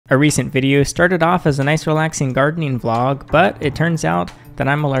A recent video started off as a nice relaxing gardening vlog, but it turns out that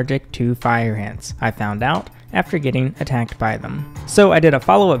I'm allergic to fire ants. I found out after getting attacked by them. So I did a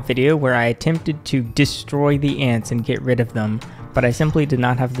follow-up video where I attempted to destroy the ants and get rid of them, but I simply did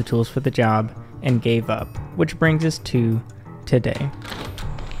not have the tools for the job and gave up, which brings us to today.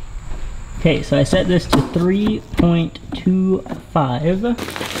 Okay, so I set this to 3.25.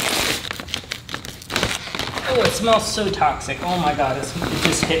 Oh, it smells so toxic. Oh my god, it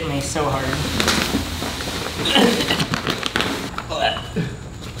just hit me so hard.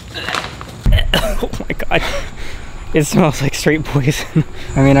 Oh my god. It smells like straight poison.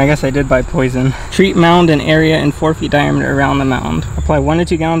 I mean, I guess I did buy poison. Treat mound in area and 4 feet diameter around the mound. Apply 1 to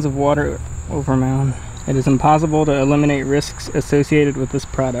 2 gallons of water over mound. It is impossible to eliminate risks associated with this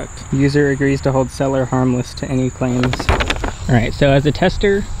product. User agrees to hold seller harmless to any claims. Alright, so as a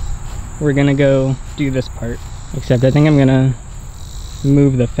tester, we're gonna go do this part. Except I think I'm gonna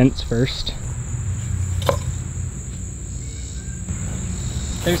move the fence first.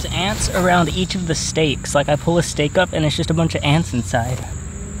 There's ants around each of the stakes. Like I pull a stake up and it's just a bunch of ants inside.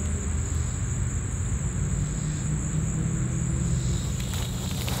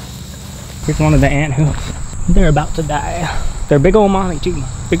 Here's one of the ant hoops. They're about to die. They're big old mommy too.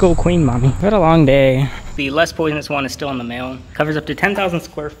 Big old queen mommy. We've had a long day. The less poisonous one is still in the mail. Covers up to 10,000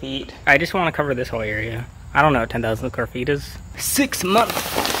 square feet. I just want to cover this whole area. I don't know what 10,000 square feet is. 6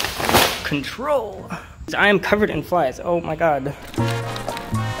 months control. I am covered in flies. Oh my god.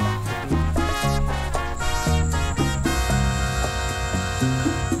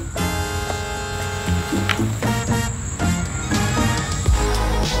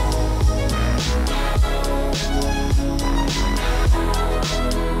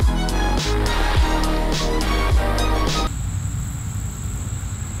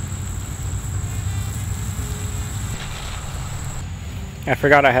 I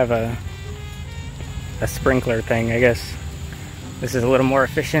forgot I have a sprinkler thing. I guess this is a little more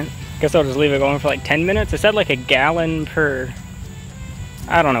efficient. Guess I'll just leave it going for like 10 minutes. It said like a gallon per...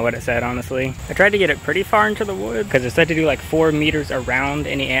 I don't know what it said, honestly. I tried to get it pretty far into the wood because it said to do like 4 meters around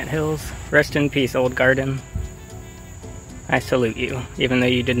any anthills. Rest in peace, old garden. I salute you, even though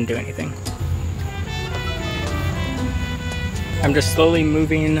you didn't do anything. I'm just slowly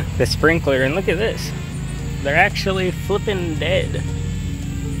moving the sprinkler and look at this. They're actually flipping dead.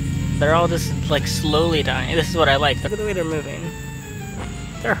 They're all just like slowly dying. This is what I like. Look at the way they're moving.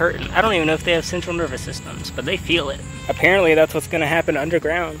 They're hurting. I don't even know if they have central nervous systems, but they feel it. Apparently that's what's gonna happen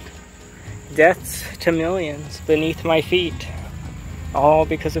underground. Deaths to millions beneath my feet. All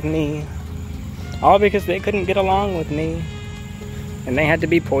because of me. All because they couldn't get along with me. And they had to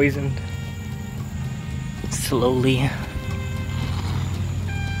be poisoned. Slowly.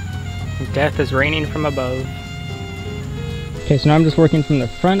 Death is raining from above. Okay, so now I'm just working from the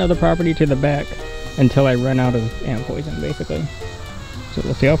front of the property to the back until I run out of ant poison, basically. So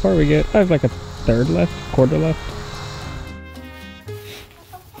we'll see how far we get. I have like a third left, quarter left.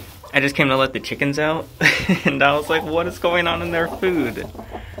 I just came to let the chickens out, and I was like, what is going on in their food?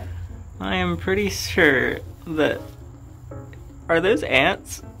 I am pretty sure that... Are those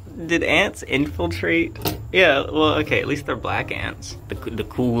ants? Did ants infiltrate? Yeah, well, okay, at least they're black ants. The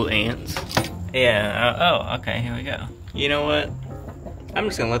cool ants. Yeah, oh, okay, here we go. You know what? I'm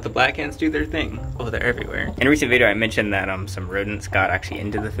just gonna let the black ants do their thing. Oh, they're everywhere. In a recent video, I mentioned that some rodents got actually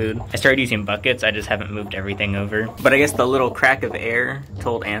into the food. I started using buckets, I just haven't moved everything over. But I guess the little crack of air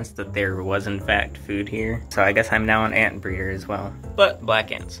told ants that there was in fact food here. So I guess I'm now an ant breeder as well. But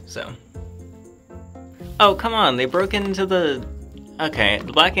black ants, so. Oh, come on, they broke into the... Okay,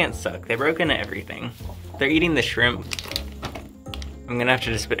 the black ants suck. They broke into everything. They're eating the shrimp. I'm gonna have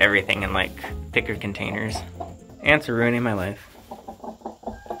to just put everything in like thicker containers. Ants are ruining my life.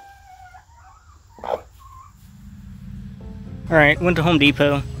 Alright, went to Home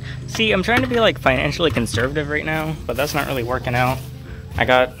Depot. See, I'm trying to be like financially conservative right now, but that's not really working out. I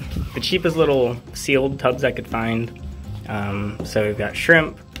got the cheapest little sealed tubs I could find. So we've got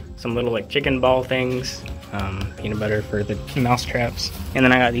shrimp, some little like chicken ball things, peanut butter for the mouse traps. And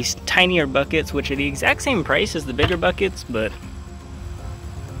then I got these tinier buckets, which are the exact same price as the bigger buckets, but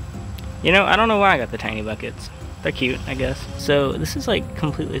you know, I don't know why I got the tiny buckets. They're cute, I guess. So this is like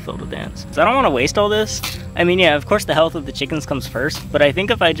completely filled with ants. So I don't want to waste all this. I mean, yeah, of course the health of the chickens comes first, but I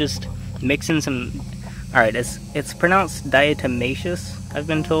think if I just mix in some... Alright, it's pronounced diatomaceous, I've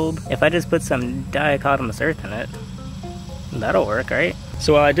been told. If I just put some dichotomous earth in it, that'll work, right?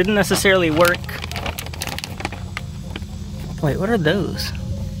 So while it didn't necessarily work... Wait, what are those?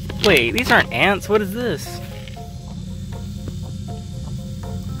 Wait, these aren't ants, what is this?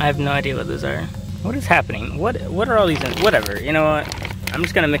 I have no idea what those are. What is happening? What are all these? Whatever, you know what? I'm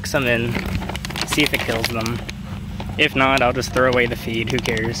just gonna mix some in, see if it kills them. If not, I'll just throw away the feed, who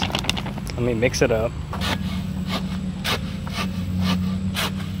cares? Let me mix it up.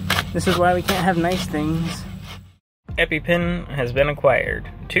 This is why we can't have nice things. EpiPen has been acquired.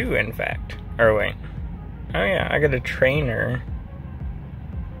 2, in fact. Or wait. Oh yeah, I got a trainer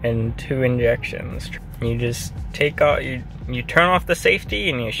and 2 injections. You just take out, you turn off the safety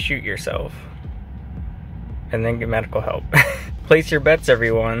and you shoot yourself. And then get medical help. Place your bets,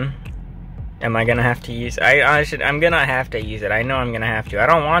 everyone. Am I gonna have to use, I'm gonna have to use it. I know I'm gonna have to. I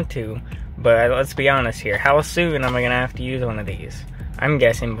don't want to, but let's be honest here. How soon am I gonna have to use one of these? I'm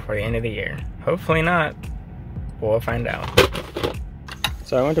guessing before the end of the year. Hopefully not. We'll find out.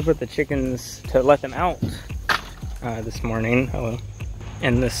 So I went to put the chickens to let them out this morning. Hello.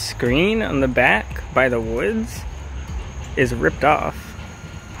 And the screen on the back by the woods is ripped off.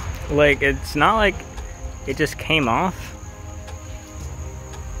 Like, it's not like it just came off,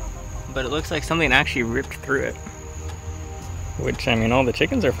 but it looks like something actually ripped through it. Which, I mean, all the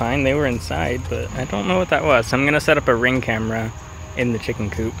chickens are fine. They were inside, but I don't know what that was. So I'm gonna set up a Ring camera in the chicken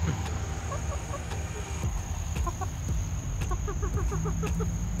coop.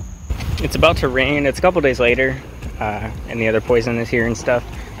 It's about to rain. It's a couple days later, and the other poison is here and stuff.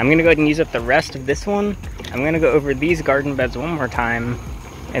 I'm gonna go ahead and use up the rest of this one. I'm gonna go over these garden beds one more time,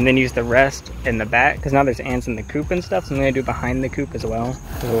 and then use the rest in the back, because now there's ants in the coop and stuff, so I'm gonna do behind the coop as well.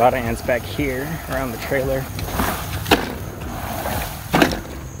 There's a lot of ants back here around the trailer.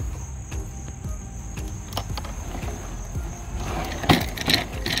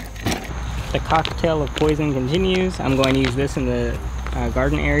 The cocktail of poison continues. I'm going to use this in the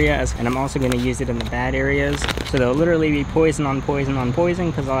garden area, and I'm also going to use it in the bad areas. So there'll literally be poison on poison on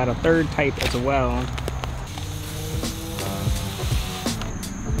poison, because I'll add a 3rd type as well.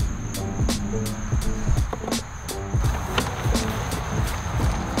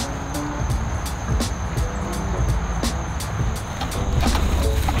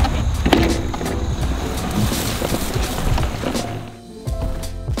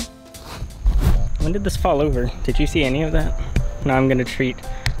 When did this fall over? Did you see any of that? Now I'm gonna treat,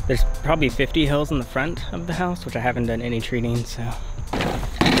 there's probably 50 hills in the front of the house, which I haven't done any treating, so.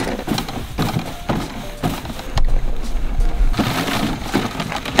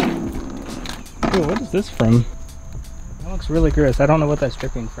 Ooh, what is this from? That looks really gross. I don't know what that's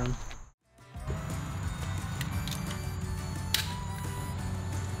dripping from.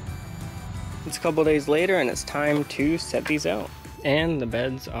 It's a couple days later and it's time to set these out. And the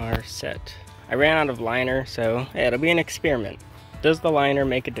beds are set. I ran out of liner, so yeah, it'll be an experiment. Does the liner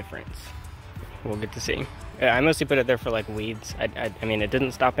make a difference? We'll get to see. I mostly put it there for like weeds. I mean, it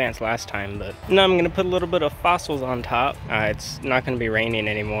didn't stop ants last time, but now I'm gonna put a little bit of fossils on top. It's not gonna be raining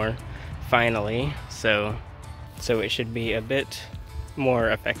anymore, finally, so it should be a bit more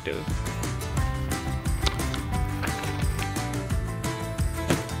effective.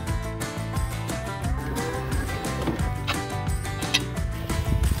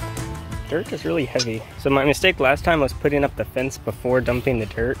 Dirt is really heavy. So my mistake last time was putting up the fence before dumping the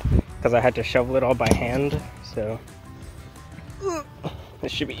dirt, because I had to shovel it all by hand, so this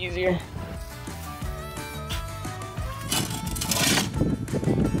should be easier.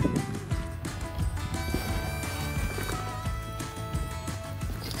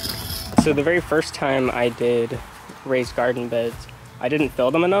 So the very first time I did raised garden beds, I didn't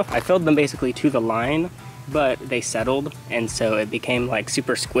fill them enough. I filled them basically to the line, but they settled, and so it became like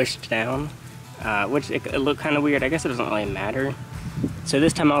super squished down, which it looked kind of weird. I guess it doesn't really matter. So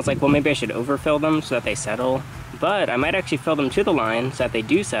this time I was like, well, maybe I should overfill them so that they settle, but I might actually fill them to the line so that they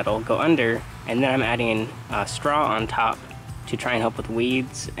do settle, go under, and then I'm adding straw on top to try and help with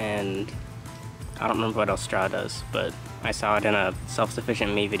weeds, and I don't remember what else straw does, but I saw it in a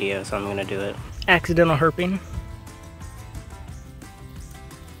Self-Sufficient Me video, so I'm gonna do it. Accidental herping.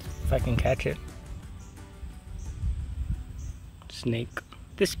 If I can catch it. Snake.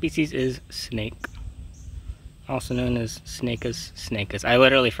 This species is snake, also known as Snacus snacus. I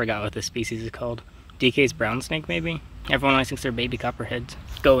literally forgot what this species is called. DK's brown snake, maybe? Everyone always thinks they're baby copperheads.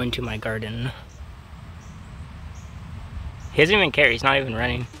 Go into my garden. He doesn't even care, he's not even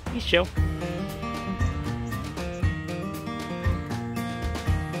running. He's chill.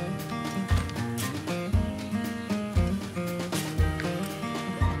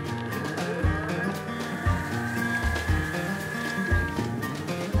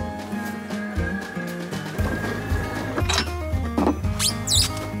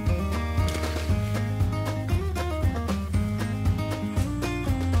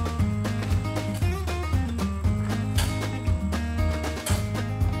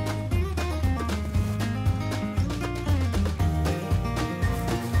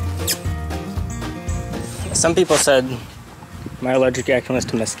 Some people said my allergic reaction was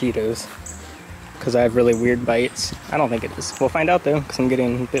to mosquitoes because I have really weird bites. I don't think it is. We'll find out though, because I'm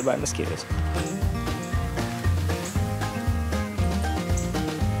getting bit by mosquitoes.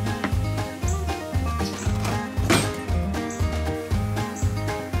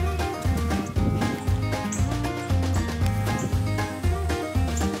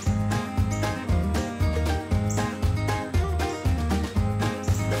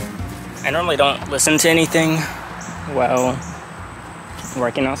 I normally don't listen to anything while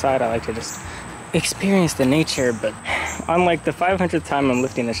working outside. I like to just experience the nature, but on like the 500th time I'm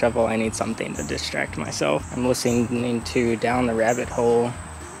lifting the shovel, I need something to distract myself. I'm listening to Down the Rabbit Hole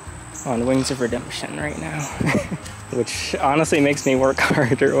on Wings of Redemption right now, which honestly makes me work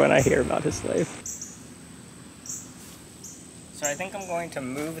harder when I hear about his life. So I think I'm going to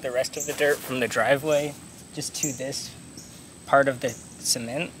move the rest of the dirt from the driveway just to this part of the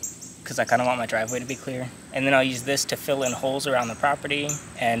cement, because I kind of want my driveway to be clear. And then I'll use this to fill in holes around the property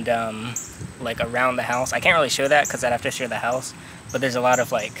and like around the house. I can't really show that because I'd have to show the house, but there's a lot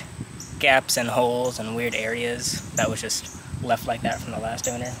of like gaps and holes and weird areas that was just left like that from the last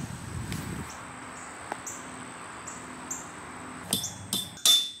owner.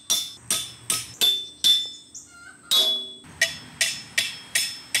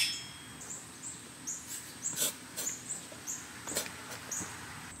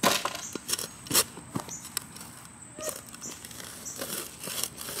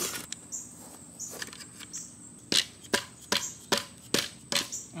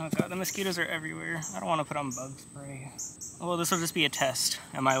 Oh god, the mosquitoes are everywhere. I don't want to put on bug spray. Oh, this will just be a test.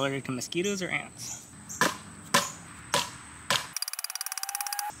 Am I allergic to mosquitoes or ants?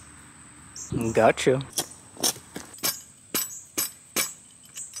 Gotcha.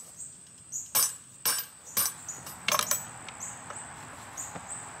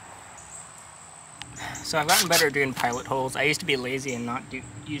 So I've gotten better at doing pilot holes. I used to be lazy and not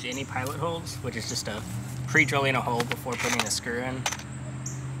use any pilot holes, which is just a pre-drilling a hole before putting a screw in.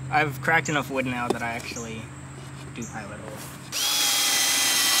 I've cracked enough wood now that I actually do pilot holes.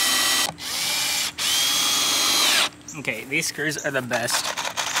 Okay, these screws are the best.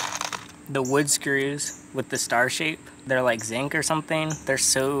 The wood screws with the star shape, they're like zinc or something.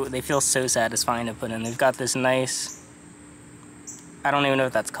 They feel so satisfying to put in. They've got this nice, I don't even know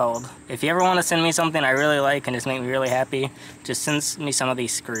what that's called. If you ever want to send me something I really like and just make me really happy, just send me some of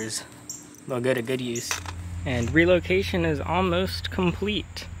these screws. They'll go to good use. And relocation is almost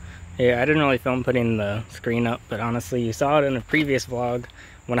complete. Yeah, I didn't really film putting the screen up, but honestly, you saw it in a previous vlog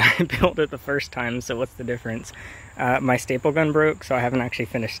when I built it the first time, so what's the difference? My staple gun broke, so I haven't actually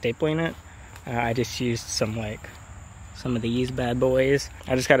finished stapling it. I just used some of these bad boys.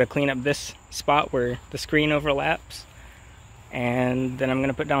 I just gotta clean up this spot where the screen overlaps, and then I'm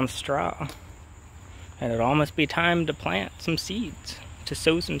gonna put down straw. And it'll almost be time to plant some seeds, to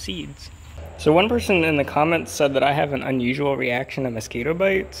sow some seeds. So one person in the comments said that I have an unusual reaction to mosquito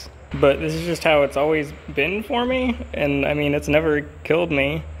bites, but this is just how it's always been for me, and I mean, it's never killed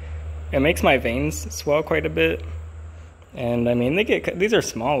me. It makes my veins swell quite a bit, and I mean, these are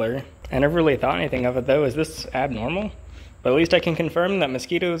smaller. I never really thought anything of it though. Is this abnormal? But at least I can confirm that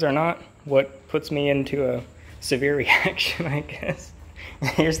mosquitoes are not what puts me into a severe reaction, I guess.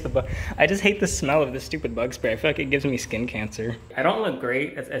 Here's the bug. I just hate the smell of this stupid bug spray. I feel like it gives me skin cancer. I don't look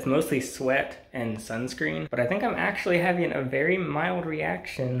great. It's mostly sweat and sunscreen, but I think I'm actually having a very mild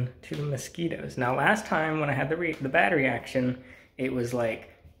reaction to the mosquitoes. Now, last time when I had the bad reaction, it was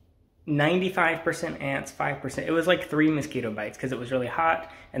like 95% ants, 5%. It was like 3 mosquito bites because it was really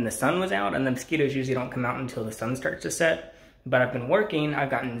hot and the sun was out, and the mosquitoes usually don't come out until the sun starts to set. But I've been working,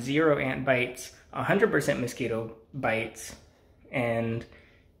 I've gotten 0 ant bites, 100% mosquito bites, and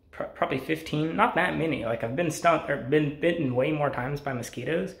probably 15, not that many. Like, I've been stung or been bitten way more times by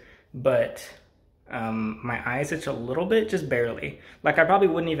mosquitoes, but my eyes itch a little bit, just barely. Like, I probably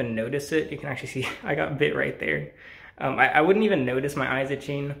wouldn't even notice it. You can actually see I got bit right there. I wouldn't even notice my eyes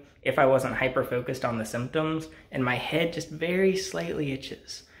itching if I wasn't hyper focused on the symptoms, and my head just very slightly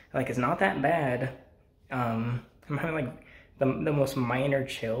itches. Like, it's not that bad. I'm having like the most minor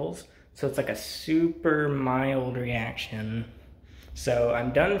chills, so it's like a super mild reaction. So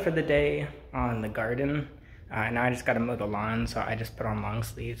I'm done for the day on the garden. Now I just gotta mow the lawn, so I just put on long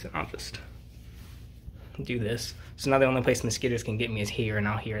sleeves and I'll just do this. So now the only place mosquitoes can get me is here, and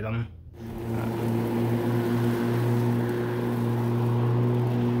I'll hear them.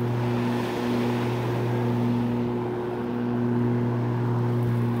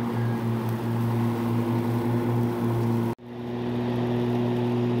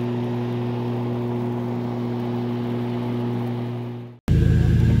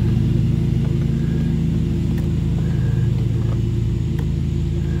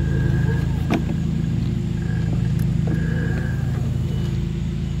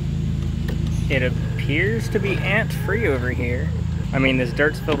 It appears to be ant-free over here. I mean, this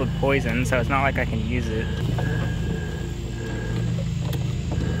dirt's filled with poison, so it's not like I can use it.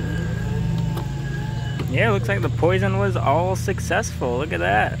 Yeah, it looks like the poison was all successful. Look at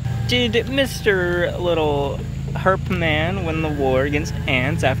that. Did Mr. Little Herp Man win the war against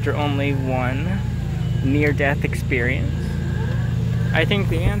ants after only one near-death experience? I think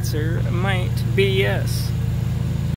the answer might be yes.